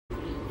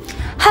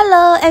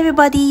Hello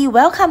everybody,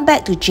 welcome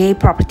back to J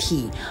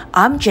Property.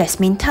 I'm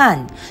Jasmine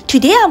Tan.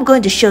 Today I'm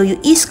going to show you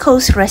East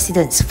Coast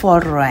residence for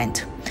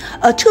rent.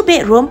 A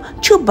 2-bedroom,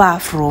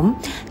 2-bathroom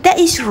that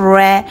is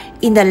rare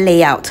in the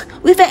layout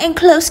with an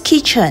enclosed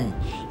kitchen,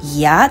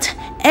 yard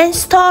and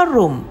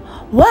storeroom.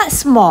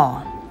 What's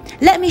more?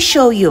 Let me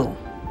show you.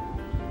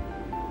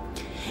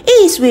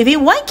 It is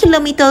within 1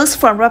 kilometer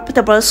from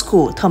reputable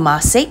school,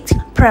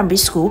 Temasek Primary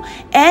School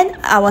and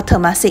our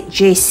Temasek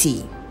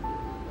JC.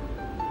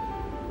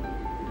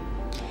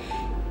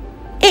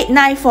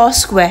 894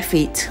 square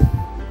feet.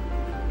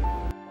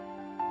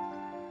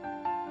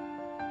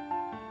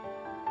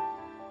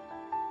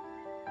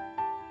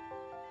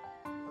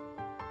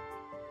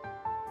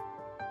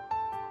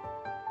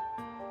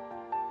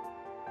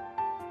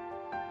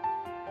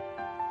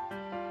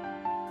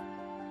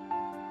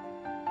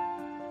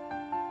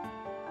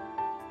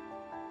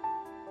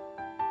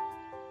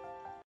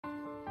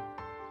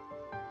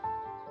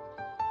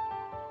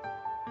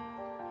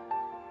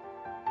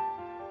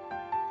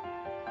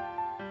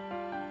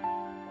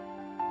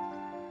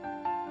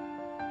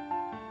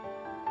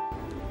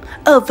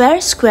 A very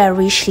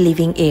squarish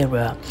living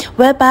area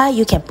whereby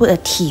you can put a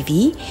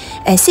TV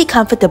and sit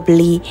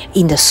comfortably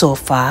in the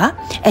sofa,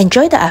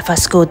 enjoy the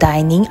alfresco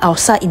dining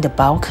outside in the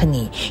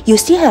balcony. You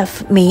still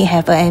may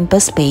have an ample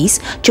space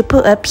to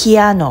put a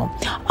piano,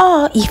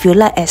 or if you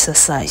like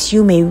exercise,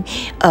 you may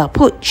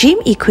put gym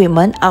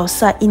equipment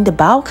outside in the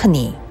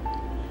balcony.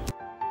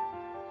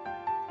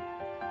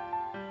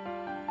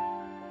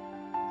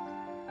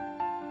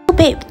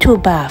 2-bed,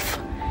 2-bath.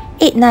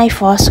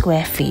 894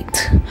 square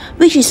feet,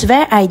 which is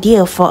very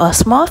ideal for a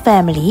small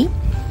family,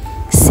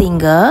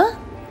 single,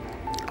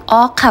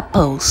 or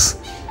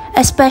couples,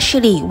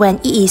 especially when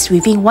it is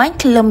within 1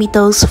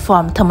 kilometer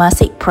from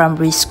Temasek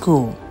Primary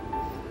School.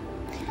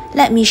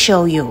 Let me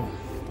show you.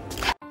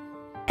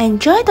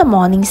 Enjoy the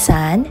morning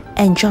sun,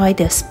 enjoy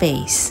the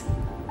space.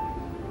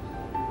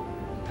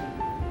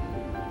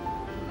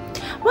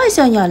 What is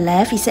on your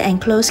left is an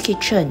enclosed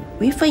kitchen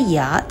with a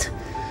yard,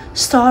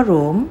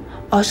 storeroom,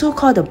 also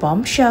called the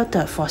bomb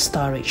shelter for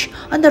storage.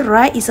 On the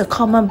right is a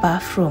common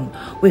bathroom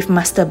with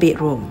master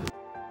bedroom.